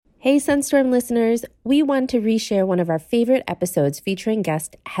Hey Sunstorm listeners, we want to reshare one of our favorite episodes featuring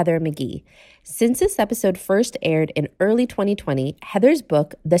guest Heather McGhee. Since this episode first aired in early 2020, Heather's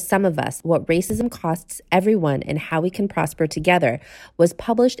book, The Sum of Us, What Racism Costs Everyone and How We Can Prosper Together, was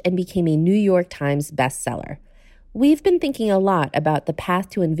published and became a New York Times bestseller. We've been thinking a lot about the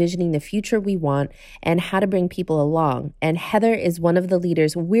path to envisioning the future we want and how to bring people along, and Heather is one of the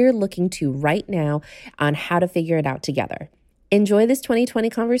leaders we're looking to right now on how to figure it out together. Enjoy this 2020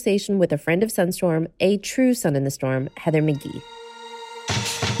 conversation with a friend of Sunstorm, a true son in the storm, Heather McGhee.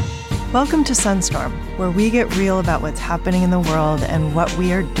 Welcome to Sunstorm, where we get real about what's happening in the world and what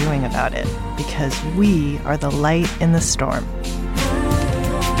we are doing about it, because we are the light in the storm.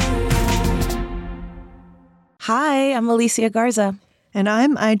 Hi, I'm Alicia Garza. And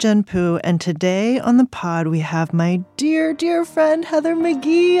I'm Ai-jen Poo, and today on the pod we have my dear, dear friend Heather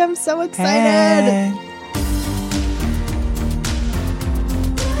McGhee. I'm so excited! Hey.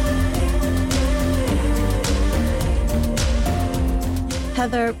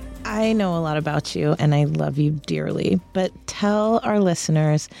 Heather, I know a lot about you and I love you dearly, but tell our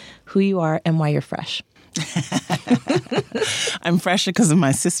listeners who you are and why you're fresh. I'm fresh because of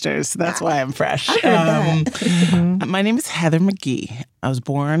my sisters. That's why I'm fresh. I heard that. My name is Heather McGhee. I was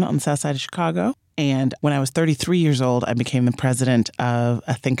born on the south side of Chicago. And when I was 33 years old, I became the president of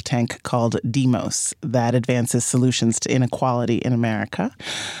a think tank called Demos that advances solutions to inequality in America.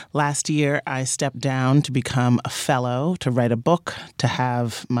 Last year, I stepped down to become a fellow, to write a book, to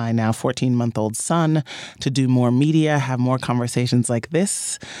have my now 14-month-old son, to do more media, have more conversations like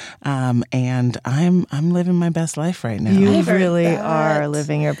this. And I'm living my best life right now. You really are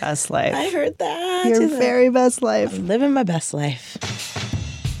living your best life. I heard that. Your very best life. I'm living my best life.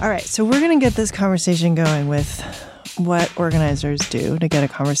 All right, so we're going to get this conversation going with what organizers do to get a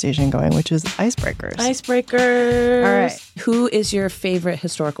conversation going, which is icebreakers. Icebreakers. All right. Who is your favorite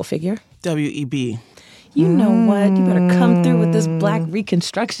historical figure? W.E.B. You know what? You better come through with this Black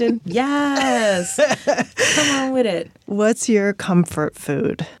reconstruction. Yes. Come on with it. What's your comfort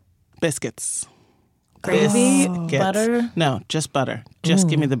food? Biscuits. Gravy? Biscuits. Butter? No, just butter. Just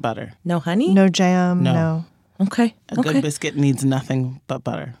give me the butter. No honey? No jam? No. Okay. A good biscuit needs nothing but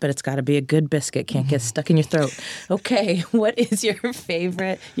butter. But it's got to be a good biscuit. Can't get stuck in your throat. Okay. What is your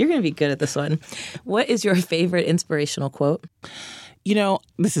favorite? You're going to be good at this one. What is your favorite inspirational quote? You know,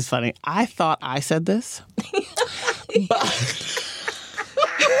 this is funny. I thought I said this, but...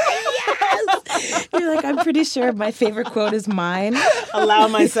 Yes! You're like, I'm pretty sure my favorite quote is mine. Allow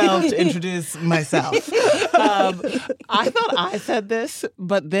myself to introduce myself. I thought I said this,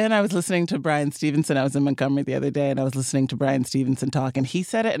 but then I was listening to Brian Stevenson. I was in Montgomery the other day, and I was listening to Brian Stevenson talk, and he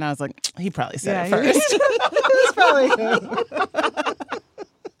said it, and I was like, he probably said it first. It's probably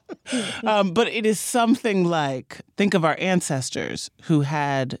him. But it is something like, think of our ancestors who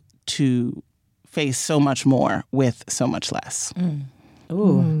had to face so much more with so much less.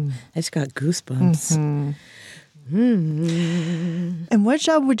 Ooh, I just got goosebumps. And what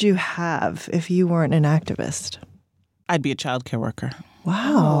job would you have if you weren't an activist? I'd be a childcare worker.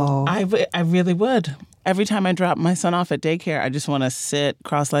 Wow. I really would. Every time I drop my son off at daycare, I just want to sit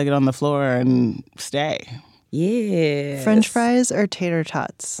cross-legged on the floor and stay. Yeah. French fries or tater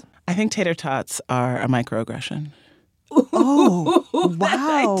tots? I think tater tots are a microaggression. Oh,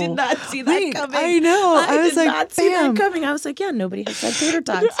 wow. I did not see that coming. I know. I was did like, not see bam. that coming. I was like, yeah, nobody has said tater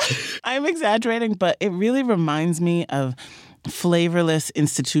tots. I'm exaggerating, but it really reminds me of flavorless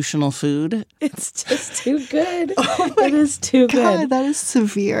institutional food. It's just too good. It is too God, good. that is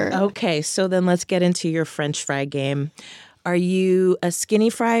severe. Okay, so then let's get into your French fry game. Are you a skinny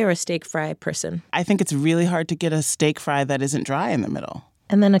fry or a steak fry person? I think it's really hard to get a steak fry that isn't dry in the middle.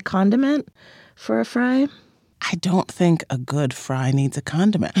 And then a condiment for a fry? I don't think a good fry needs a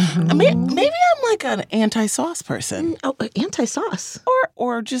condiment. I mean, maybe I'm like an anti-sauce person. Oh, anti-sauce.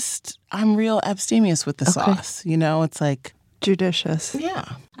 Or just I'm real abstemious with the sauce. You know, it's like... Judicious. Yeah.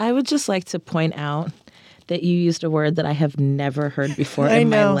 I would just like to point out that you used a word that I have never heard before in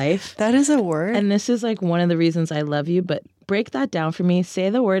my life. That is a word. And this is like one of the reasons I love you, but break that down for me. Say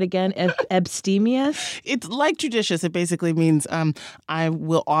the word again. Abstemious? It's like judicious. It basically means I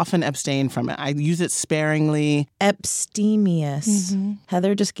will often abstain from it. I use it sparingly. Abstemious.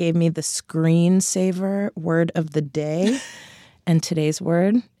 Heather just gave me the screensaver word of the day. And today's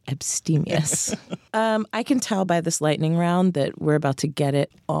word, abstemious. I can tell by this lightning round that we're about to get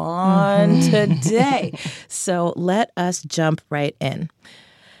it on today. So let us jump right in.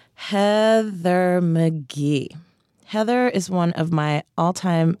 Heather McGhee. Heather is one of my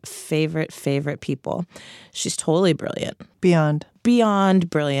all-time favorite people. She's totally brilliant. Beyond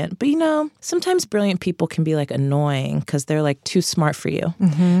brilliant. But sometimes brilliant people can be like annoying because they're like too smart for you.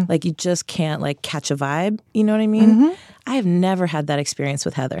 Mm-hmm. Like you just can't like catch a vibe. You know what I mean? Mm-hmm. I have never had that experience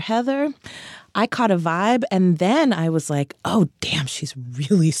with Heather. Heather, I caught a vibe and then I was like, oh, damn, she's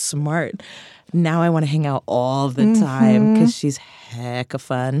really smart. Now I want to hang out all the time because she's hecka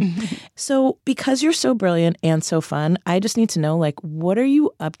fun. So because you're so brilliant and so fun, I just need to know, like, what are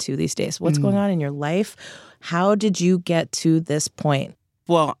you up to these days? What's going on in your life? How did you get to this point?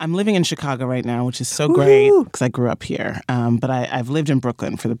 Well, I'm living in Chicago right now, which is so great because I grew up here. But I've lived in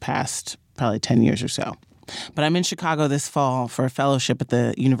Brooklyn for the past probably 10 years or so. But I'm in Chicago this fall for a fellowship at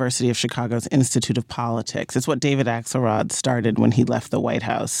the University of Chicago's Institute of Politics. It's what David Axelrod started when he left the White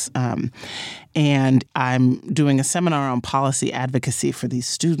House. And I'm doing a seminar on policy advocacy for these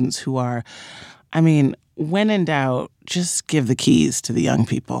students who are, when in doubt, just give the keys to the young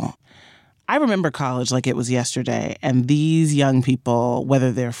people. I remember college like it was yesterday, and these young people,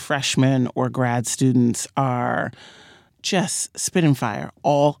 whether they're freshmen or grad students, are just spitting fire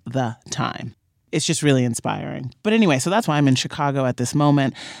all the time. It's just really inspiring. But anyway, so that's why I'm in Chicago at this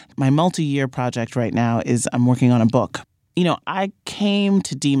moment. My multi-year project right now is I'm working on a book. I came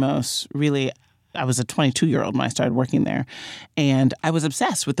to Demos really, I was a 22-year-old when I started working there. And I was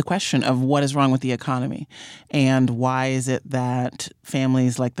obsessed with the question of what is wrong with the economy and why is it that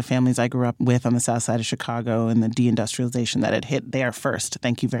families like the families I grew up with on the south side of Chicago and the deindustrialization that had hit there first,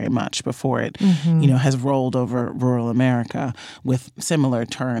 thank you very much, before it, has rolled over rural America with similar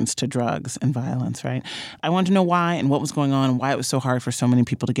turns to drugs and violence, right? I wanted to know why and what was going on and why it was so hard for so many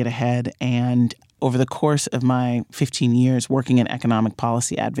people to get ahead. And over the course of my 15 years working in economic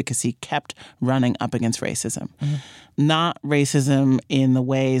policy advocacy, kept running up against racism. Not racism in the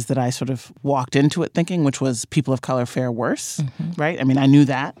ways that I sort of walked into it thinking, which was people of color fare worse, right? I knew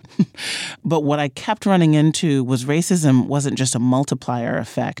that. But what I kept running into was racism wasn't just a multiplier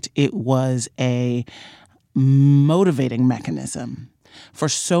effect. It was a motivating mechanism for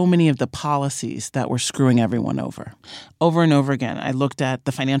so many of the policies that were screwing everyone over. Over and over again, I looked at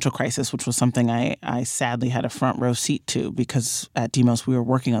the financial crisis, which was something I sadly had a front row seat to because at Demos we were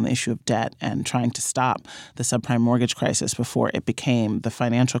working on the issue of debt and trying to stop the subprime mortgage crisis before it became the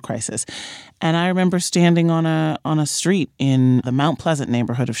financial crisis. And I remember standing on a street in the Mount Pleasant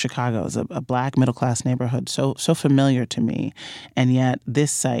neighborhood of Chicago. It was a black middle-class neighborhood, so familiar to me. And yet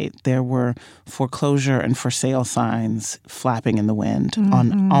this site, there were foreclosure and for sale signs flapping in the wind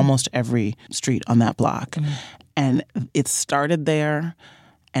on almost every street on that block. And it started there,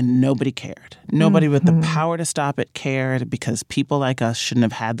 and nobody cared. Nobody with the power to stop it cared because people like us shouldn't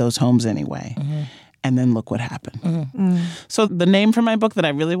have had those homes anyway. And then look what happened. So the name for my book that I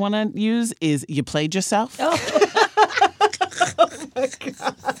really want to use is You Played Yourself. Oh my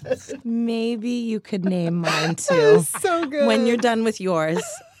God. Maybe you could name mine too. So good. When you're done with yours.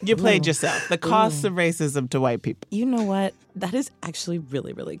 You Played Yourself. The costs of racism to white people. You know what? That is actually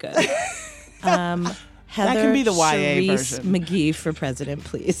really, really good. Heather, that can be the YA Charisse version. McGhee for president,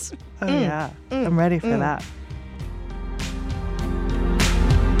 please. Oh, yeah. I'm ready for that.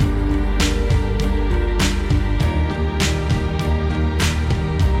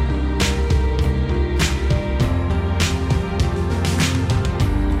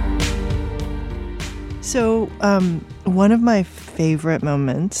 So one of my favorite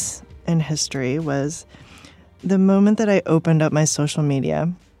moments in history was the moment that I opened up my social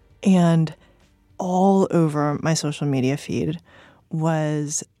media, and all over my social media feed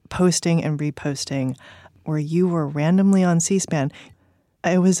was posting and reposting where you were randomly on C-SPAN.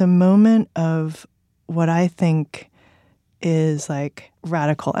 It was a moment of what I think is like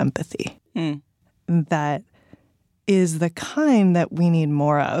radical empathy. That is the kind that we need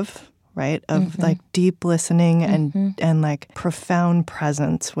more of. Right? Of like deep listening and like profound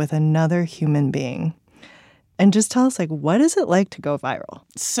presence with another human being. And just tell us, like, what is it like to go viral?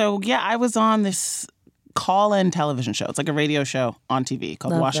 So, yeah, I was on this call-in television show. It's like a radio show on TV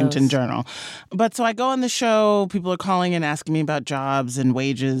called Love Washington those. Journal. But so I go on the show, people are calling and asking me about jobs and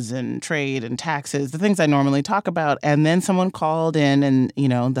wages and trade and taxes, the things I normally talk about. And then someone called in and,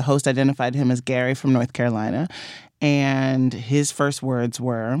 the host identified him as Gary from North Carolina. And his first words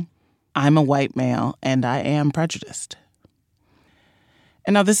were, "I'm a white male and I am prejudiced."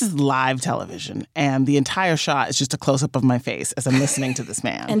 And now this is live television, and the entire shot is just a close-up of my face as I'm listening to this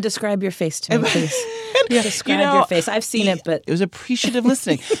man. And describe your face to me, please. Describe your face. I've seen it, but it was appreciative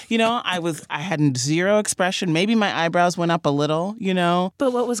listening. I had zero expression. Maybe my eyebrows went up a little,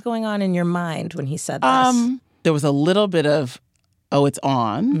 But what was going on in your mind when he said this? There was a little bit of, oh, it's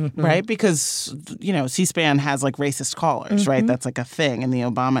on, right? Because, C-SPAN has like racist callers, right? That's like a thing in the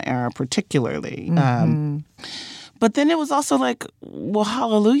Obama era particularly. But then it was also like, well,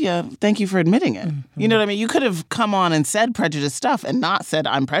 hallelujah, thank you for admitting it. You know what I mean? You could have come on and said prejudiced stuff and not said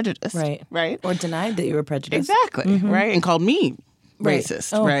I'm prejudiced. Right? Or denied that you were prejudiced. Exactly, right? And called me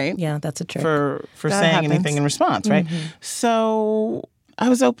racist, right? Yeah, that's a trick. For That saying happens. anything in response, right? So I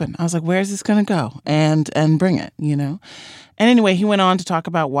was open. I was like, where's this going to go? And bring it, And anyway, he went on to talk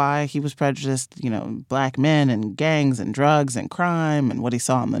about why he was prejudiced, black men and gangs and drugs and crime and what he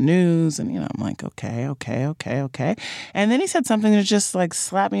saw on the news. And, I'm like, okay. And then he said something that just like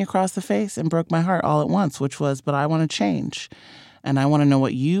slapped me across the face and broke my heart all at once, which was, but I want to change. And I want to know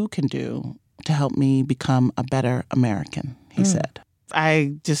what you can do to help me become a better American, he said.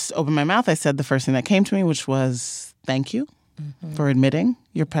 I just opened my mouth. I said the first thing that came to me, which was, thank you for admitting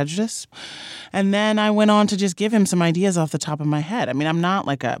your prejudice. And then I went on to just give him some ideas off the top of my head. I mean, I'm not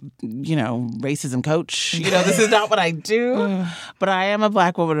like a, racism coach. This is not what I do. But I am a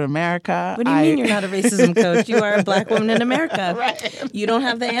black woman in America. What do you mean you're not a racism coach? You are a black woman in America. Right. You don't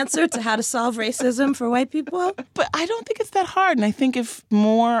have the answer to how to solve racism for white people? But I don't think it's that hard. And I think if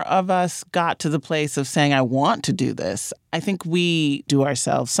more of us got to the place of saying, I want to do this, I think we do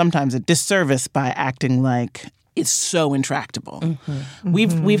ourselves sometimes a disservice by acting like it's so intractable.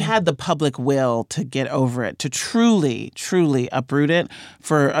 We've had the public will to get over it, to truly uproot it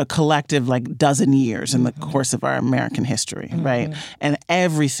for a collective like dozen years in the course of our American history, right? And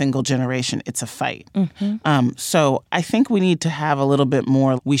every single generation, it's a fight. So I think we need to have a little bit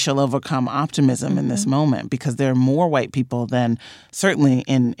more we shall overcome optimism in this moment, because there are more white people than certainly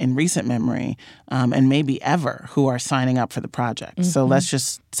in recent memory and maybe ever who are signing up for the project. So let's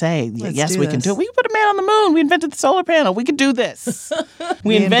just say, yes, we can do it. We can put a man on the moon. We invented the solar panel. We could do this.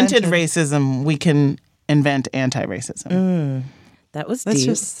 We invented racism. We can invent anti-racism. That was Let's deep.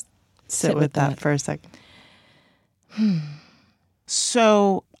 just sit with that for a second.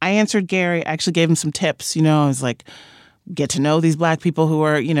 So I answered Gary. I actually gave him some tips. I was like, get to know these black people who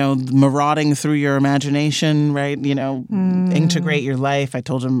are, marauding through your imagination, right? Integrate your life. I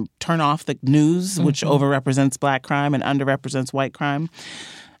told him, turn off the news, which overrepresents black crime and underrepresents white crime.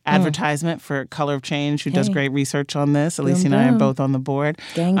 Advertisement for Color of Change, who does great research on this. Alicia and I are both on the board.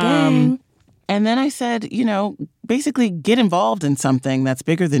 Gang. And then I said, basically get involved in something that's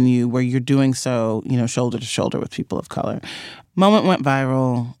bigger than you, where you're doing so, shoulder to shoulder with people of color. Moment went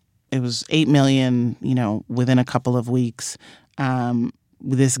viral. It was 8 million, within a couple of weeks.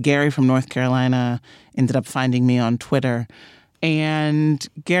 This Gary from North Carolina ended up finding me on Twitter. And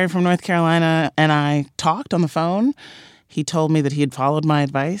Gary from North Carolina and I talked on the phone. He told me that he had followed my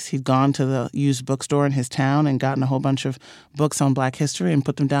advice. He'd gone to the used bookstore in his town and gotten a whole bunch of books on Black history and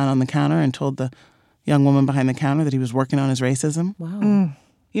put them down on the counter and told the young woman behind the counter that he was working on his racism. Wow.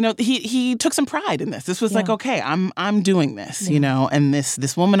 He took some pride in this. This was like, okay, I'm doing this, and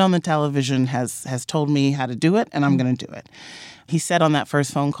this woman on the television has told me how to do it, and I'm going to do it. He said on that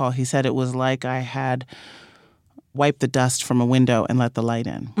first phone call, he said it was like I had wiped the dust from a window and let the light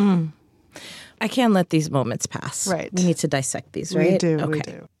in. I can't let these moments pass. Right. We need to dissect these, right? We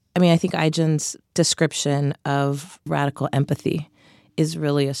do. I mean, I think Aijen's description of radical empathy is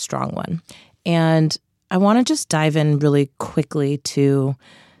really a strong one. And I want to just dive in really quickly to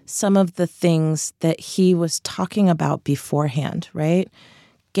some of the things that he was talking about beforehand, right?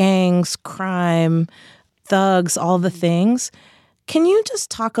 Gangs, crime, thugs, all the things. Can you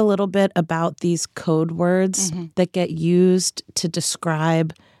just talk a little bit about these code words that get used to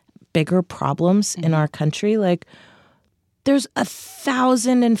describe bigger problems in our country? Like, there's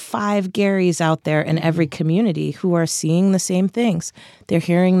 1,005 Garys out there in every community who are seeing the same things. They're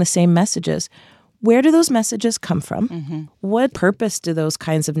hearing the same messages. Where do those messages come from? What purpose do those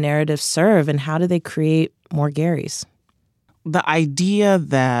kinds of narratives serve, and how do they create more Garys? The idea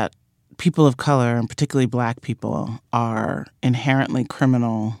that people of color, and particularly black people, are inherently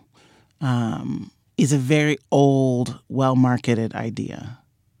criminal is a very old, well-marketed idea.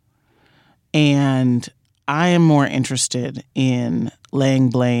 And I am more interested in laying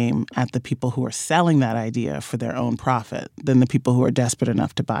blame at the people who are selling that idea for their own profit than the people who are desperate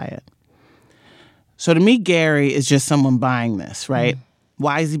enough to buy it. So to me, Gary is just someone buying this, right?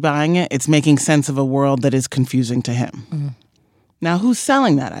 Why is he buying it? It's making sense of a world that is confusing to him. Now, who's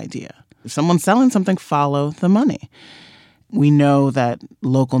selling that idea? If someone's selling something, follow the money. We know that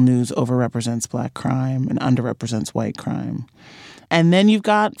local news overrepresents black crime and underrepresents white crime. And then you've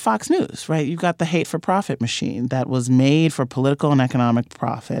got Fox News, right? You've got the hate for profit machine that was made for political and economic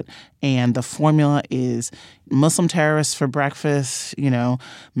profit. And the formula is Muslim terrorists for breakfast,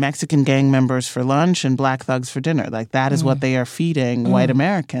 Mexican gang members for lunch and black thugs for dinner. Like that is what they are feeding white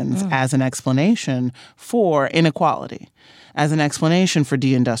Americans as an explanation for inequality, as an explanation for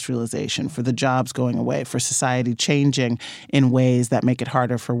deindustrialization, for the jobs going away, for society changing in ways that make it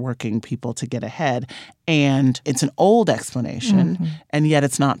harder for working people to get ahead. And it's an old explanation, and yet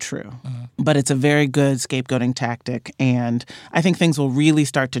it's not true. But it's a very good scapegoating tactic. And I think things will really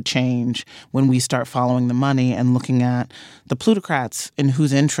start to change when we start following the money and looking at the plutocrats in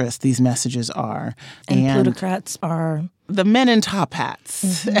whose interest these messages are. And plutocrats are the men in top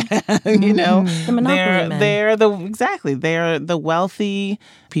hats, the monopoly men. They're the wealthy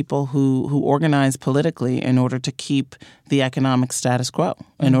people who organize politically in order to keep the economic status quo,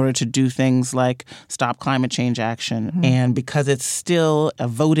 in order to do things like stop climate change action. And because it's still a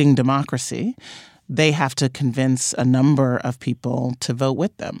voting democracy, they have to convince a number of people to vote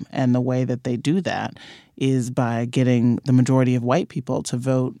with them. And the way that they do that is by getting the majority of white people to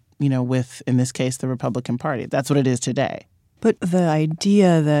vote with, in this case, the Republican Party. That's what it is today. But the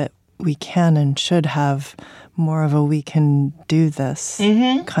idea that we can and should have more of a we can do this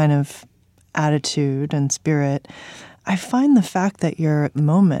kind of attitude and spirit, I find the fact that your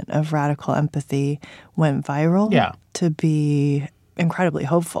moment of radical empathy went viral to be incredibly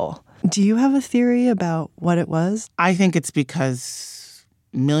hopeful. Do you have a theory about what it was? I think it's because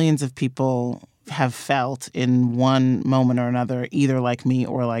millions of people have felt in one moment or another, either like me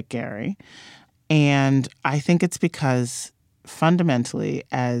or like Gary. And I think it's because fundamentally,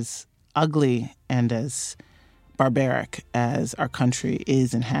 as ugly and as barbaric as our country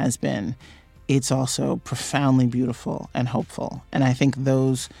is and has been, it's also profoundly beautiful and hopeful. And I think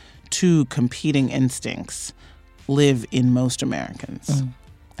those two competing instincts live in most Americans.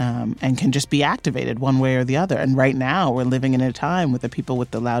 And can just be activated one way or the other. And right now, we're living in a time where the people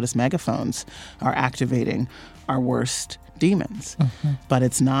with the loudest megaphones are activating our worst demons. But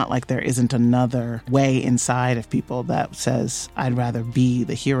it's not like there isn't another way inside of people that says, I'd rather be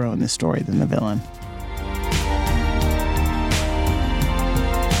the hero in this story than the villain.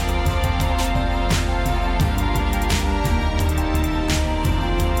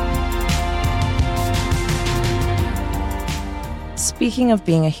 Speaking of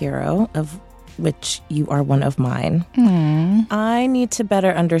being a hero, of which you are one of mine, I need to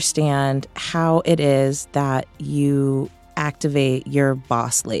better understand how it is that you activate your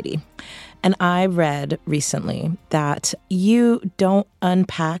boss lady. And I read recently that you don't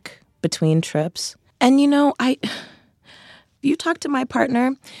unpack between trips. And you talk to my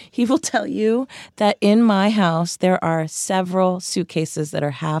partner, he will tell you that in my house, there are several suitcases that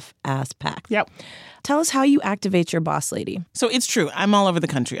are half-ass packed. Yep. Tell us how you activate your boss lady. So it's true. I'm all over the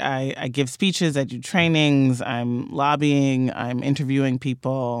country. I give speeches, I do trainings, I'm lobbying, I'm interviewing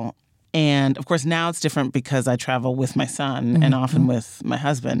people. And of course, now it's different because I travel with my son and often with my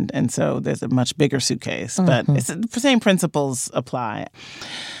husband. And so there's a much bigger suitcase. But it's the same principles apply.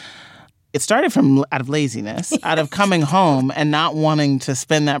 It started out of laziness, out of coming home and not wanting to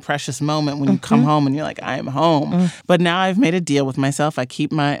spend that precious moment when you come home and you're like, I am home. But now I've made a deal with myself. I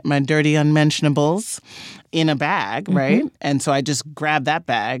keep my dirty unmentionables in a bag, right? And so I just grab that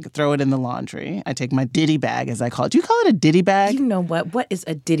bag, throw it in the laundry. I take my ditty bag, as I call it. Do you call it a ditty bag? You know what? What is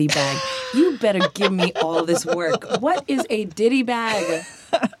a ditty bag? You better give me all this work. What is a ditty bag?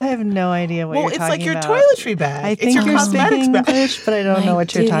 I have no idea what you're talking about. Well, it's like your toiletry bag. I think you're speaking English, but I don't know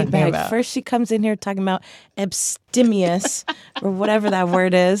what you're talking about. First, she comes in here talking about abstemious, or whatever that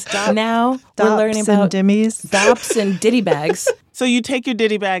word is. Now we're learning about dops and ditty bags. So you take your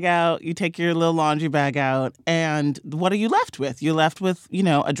ditty bag out, you take your little laundry bag out, and what are you left with? You're left with,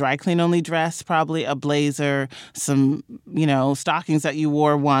 a dry clean only dress, probably a blazer, some, stockings that you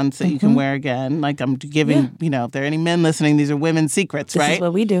wore once that you can wear again. Like I'm giving, if there are any men listening, these are women's secrets, right? This is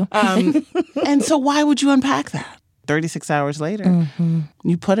what we do. And so why would you unpack that? 36 hours later,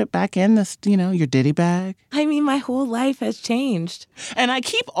 you put it back in this, your ditty bag. I mean, my whole life has changed. And I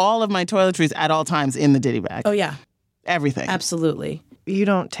keep all of my toiletries at all times in the ditty bag. Oh, yeah. Everything. Absolutely. You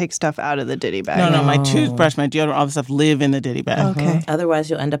don't take stuff out of the ditty bag. No, my toothbrush, my deodorant, all the stuff live in the ditty bag. Okay.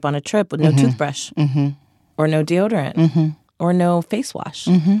 Otherwise, you'll end up on a trip with no toothbrush or no deodorant or no face wash.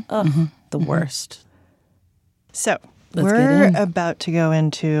 Ugh, the worst. So we're about to go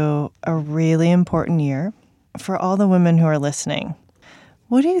into a really important year for all the women who are listening.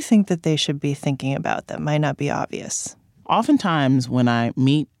 What do you think that they should be thinking about that might not be obvious? Oftentimes when I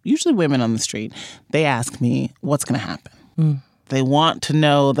meet, usually women on the street, they ask me, what's going to happen? They want to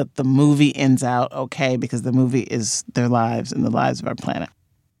know that the movie ends out okay because the movie is their lives and the lives of our planet.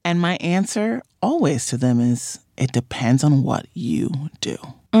 And my answer always to them is, it depends on what you do.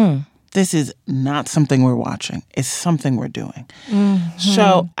 This is not something we're watching. It's something we're doing.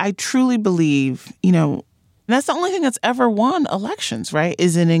 So I truly believe, that's the only thing that's ever won elections, right?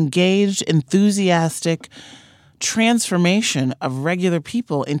 Is an engaged, enthusiastic transformation of regular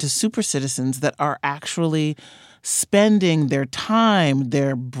people into super citizens that are actually spending their time,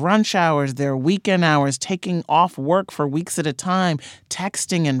 their brunch hours, their weekend hours, taking off work for weeks at a time,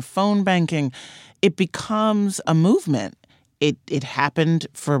 texting and phone banking. It becomes a movement. It happened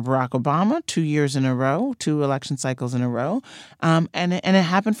for Barack Obama 2 years in a row, 2 election cycles in a row, and it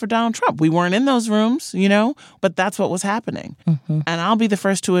happened for Donald Trump. We weren't in those rooms, but that's what was happening. And I'll be the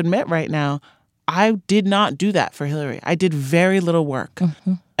first to admit right now, I did not do that for Hillary. I did very little work.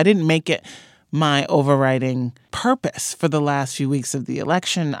 I didn't make it my overriding purpose for the last few weeks of the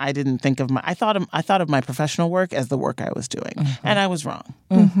election. I didn't think of I thought of my professional work as the work I was doing, and I was wrong.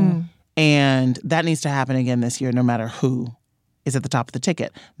 And that needs to happen again this year, no matter who is at the top of the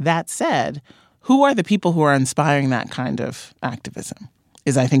ticket. That said, who are the people who are inspiring that kind of activism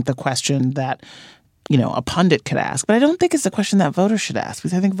is, I think, the question that, a pundit could ask. But I don't think it's the question that voters should ask,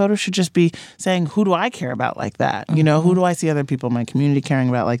 because I think voters should just be saying, who do I care about like that? Who do I see other people in my community caring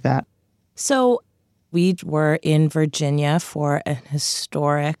about like that? So we were in Virginia for an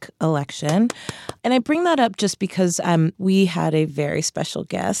historic election. And I bring that up just because we had a very special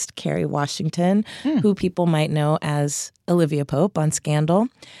guest, Kerry Washington, who people might know as Olivia Pope on Scandal.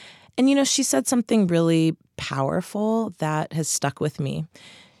 And, she said something really powerful that has stuck with me.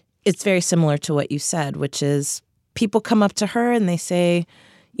 It's very similar to what you said, which is people come up to her and they say,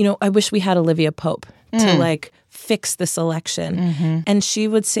 I wish we had Olivia Pope to fix this election. And she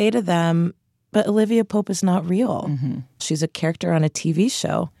would say to them, but Olivia Pope is not real. She's a character on a TV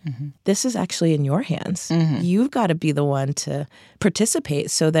show. This is actually in your hands. You've got to be the one to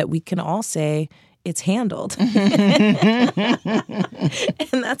participate so that we can all say it's handled. And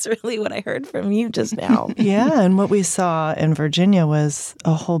that's really what I heard from you just now. Yeah, and what we saw in Virginia was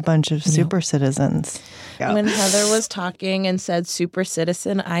a whole bunch of super citizens. When Heather was talking and said super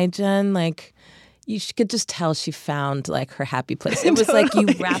citizen, you could just tell she found her happy place. It was like you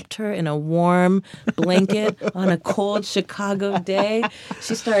wrapped her in a warm blanket on a cold Chicago day.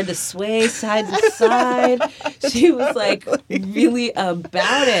 She started to sway side to side. She was really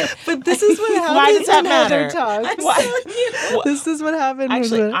about it. But this is what happens. Why does that matter? This is what happened.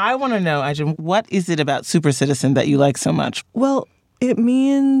 Actually, I want to know, Ajin, what is it about Super Citizen that you like so much? Well, it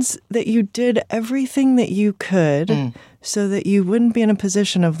means that you did everything that you could so that you wouldn't be in a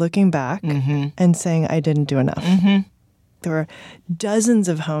position of looking back and saying, I didn't do enough. There were dozens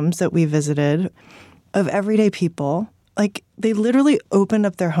of homes that we visited of everyday people. They literally opened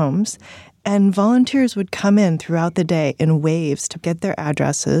up their homes, and volunteers would come in throughout the day in waves to get their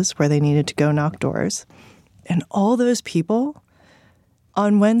addresses where they needed to go knock doors. And all those people,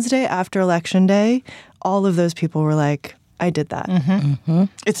 on Wednesday after Election Day, all of those people were like, I did that.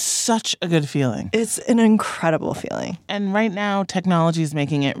 It's such a good feeling. It's an incredible feeling. And right now, technology is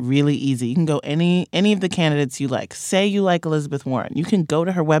making it really easy. You can go any of the candidates you like. Say you like Elizabeth Warren. You can go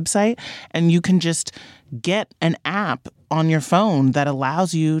to her website and you can just get an app on your phone that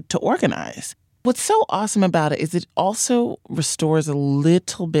allows you to organize. What's so awesome about it is it also restores a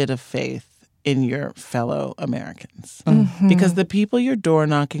little bit of faith in your fellow Americans. Because the people you're door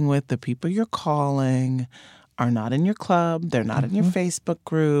knocking with, the people you're calling, are not in your club. They're not in your Facebook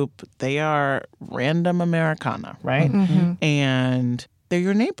group. They are random Americana, right? And they're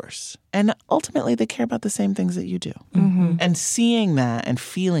your neighbors. And ultimately, they care about the same things that you do. And seeing that and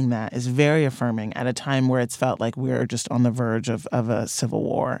feeling that is very affirming at a time where it's felt like we're just on the verge of a civil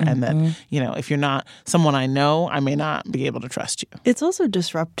war. And that, if you're not someone I know, I may not be able to trust you. It's also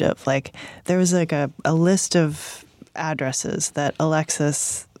disruptive. There was a list of addresses that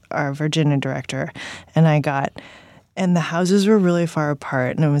Alexis, our Virginia director, and I got, and the houses were really far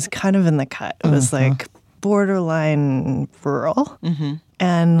apart, and it was kind of in the cut. It was borderline rural,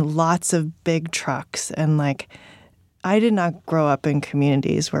 and lots of big trucks, and I did not grow up in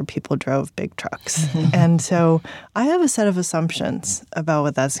communities where people drove big trucks. And so I have a set of assumptions about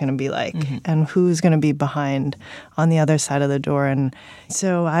what that's going to be like and who's going to be behind on the other side of the door. And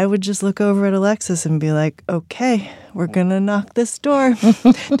so I would just look over at Alexis and be like, okay, we're going to knock this door.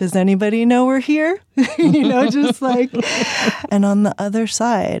 Does anybody know we're here? And on the other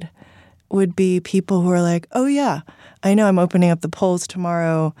side would be people who are like, oh, yeah, I know I'm opening up the polls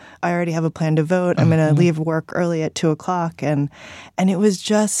tomorrow. I already have a plan to vote. I'm going to leave work early at 2:00. And it was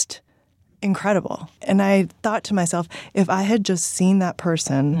just incredible. And I thought to myself, if I had just seen that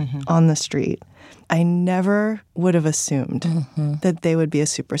person on the street, I never would have assumed that they would be a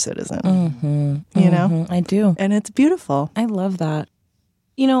super citizen. You know? I do. And it's beautiful. I love that.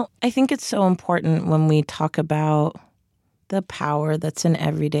 You know, I think it's so important when we talk about the power that's in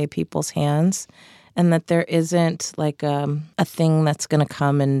everyday people's hands, and that there isn't like a thing that's going to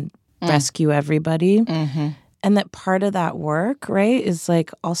come and rescue everybody. And that part of that work, right, is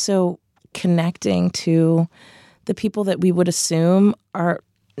like also connecting to the people that we would assume are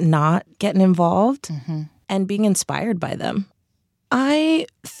not getting involved and being inspired by them. I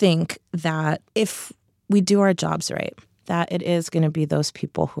think that if we do our jobs right, that it is going to be those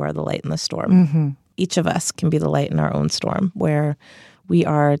people who are the light in the storm. Each of us can be the light in our own storm, where we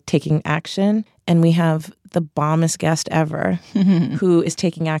are taking action, and we have the bombest guest ever who is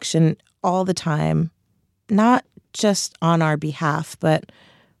taking action all the time, not just on our behalf, but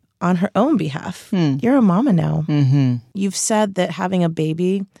on her own behalf. You're a mama now. You've said that having a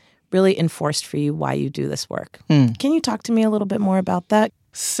baby really enforced for you why you do this work. Can you talk to me a little bit more about that?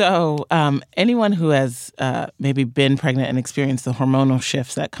 So anyone who has maybe been pregnant and experienced the hormonal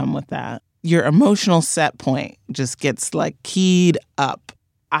shifts that come with that, your emotional set point just gets like keyed up.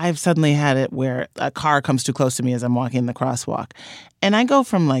 I've suddenly had it where a car comes too close to me as I'm walking the crosswalk. And I go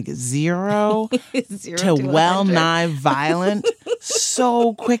from like zero to well-nigh violent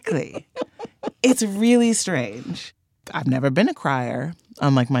so quickly. It's really strange. I've never been a crier,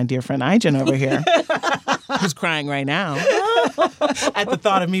 unlike my dear friend Ijan over here, who's crying right now at the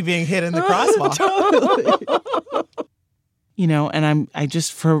thought of me being hit in the crosswalk. You know, and I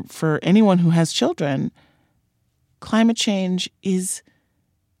just, for anyone who has children, climate change is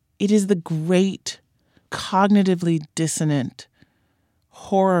the great cognitively dissonant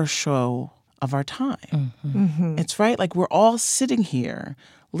horror show of our time. It's right. Like we're all sitting here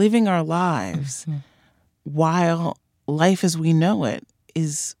living our lives while life as we know it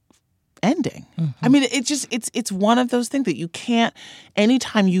is ending. I mean, it's one of those things that you can't,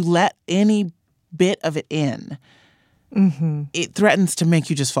 anytime you let any bit of it in, it threatens to make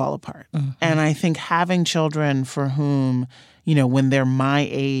you just fall apart. And I think having children for whom, you know, when they're my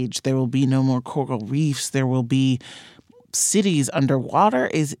age, there will be no more coral reefs, there will be cities underwater,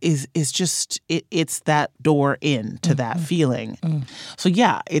 is just, it's that door in to that feeling. So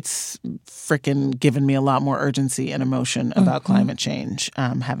yeah, it's freaking given me a lot more urgency and emotion about climate change,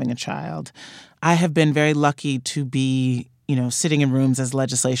 having a child. I have been very lucky to be, you know, sitting in rooms as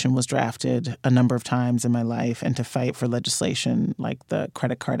legislation was drafted a number of times in my life, and to fight for legislation like the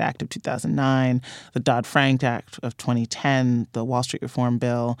Credit Card Act of 2009, the Dodd-Frank Act of 2010, the Wall Street Reform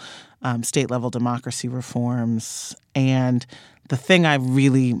Bill, state-level democracy reforms. And the thing I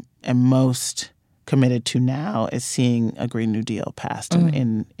really am most committed to now is seeing a Green New Deal passed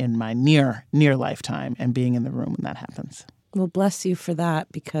in my near lifetime, and being in the room when that happens. Well, bless you for that,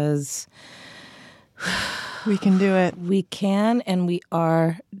 because we can do it. We can, and we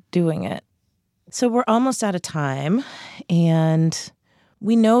are doing it. So we're almost out of time, and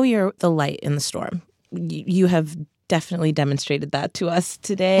we know you're the light in the storm. You have definitely demonstrated that to us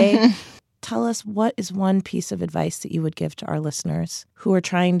today. Tell us, what is one piece of advice that you would give to our listeners who are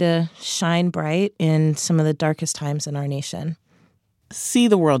trying to shine bright in some of the darkest times in our nation? See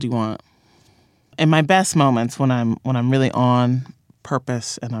the world you want. In my best moments, when I'm really on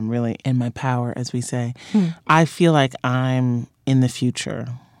purpose and I'm really in my power, as we say, I feel like I'm in the future,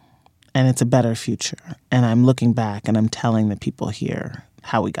 and it's a better future. And I'm looking back and I'm telling the people here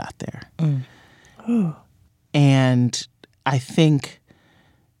how we got there. And I think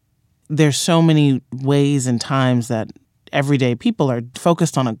there's so many ways and times that everyday people are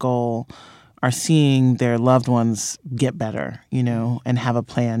focused on a goal, are seeing their loved ones get better, you know, and have a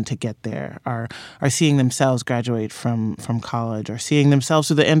plan to get there, are seeing themselves graduate from college, or seeing themselves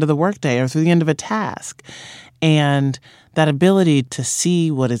through the end of the workday or through the end of a task. And that ability to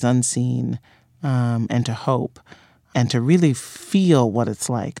see what is unseen, and to hope, and to really feel what it's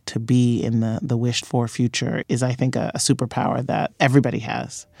like to be in the wished-for future is, I think, a superpower that everybody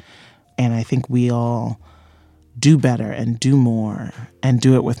has. And I think we all do better and do more and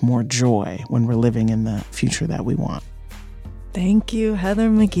do it with more joy when we're living in the future that we want. Thank you, Heather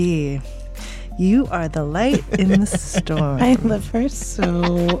McGhee. You are the light in the storm. I love her so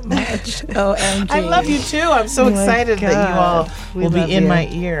much. OMG. I love you too. I'm so excited that you all will be in my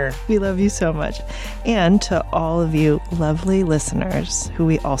ear. We love you so much. And to all of you lovely listeners who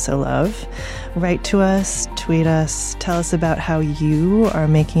we also love, write to us, tweet us, tell us about how you are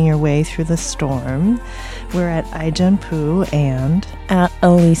making your way through the storm. We're at iJenPoo and at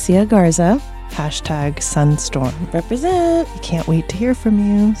Alicia Garza. #Sunstorm. Represent. We can't wait to hear from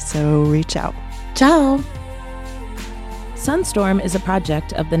you, so reach out. Ciao. Sunstorm is a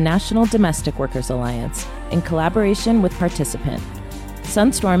project of the National Domestic Workers Alliance in collaboration with Participant.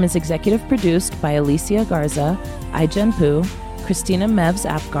 Sunstorm is executive produced by Alicia Garza, Aijen Pu, Christina Mevs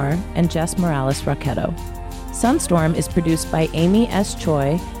Apgar, and Jess Morales Roquetto. Sunstorm is produced by Amy S.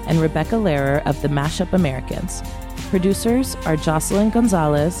 Choi and Rebecca Lehrer of the Mashup Americans. Producers are Jocelyn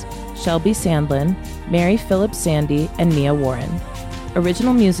Gonzalez, Shelby Sandlin, Mary Phillips Sandy, and Mia Warren.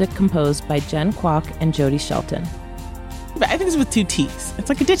 Original music composed by Jen Kwok and Jody Shelton. I think it's with 2 T's. It's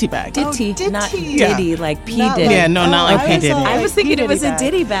like a ditty bag. Ditty, ditty. not Diddy, like P. Not Diddy. like- Yeah, no, not like P. Diddy. I was thinking it was a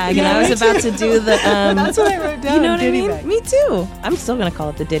ditty bag, and Yeah, I was me about to do the. That's what I wrote down. You know what I ditty mean? bag. Me too. I'm still gonna call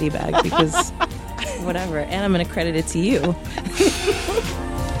it the ditty bag because whatever, and I'm gonna credit it to you.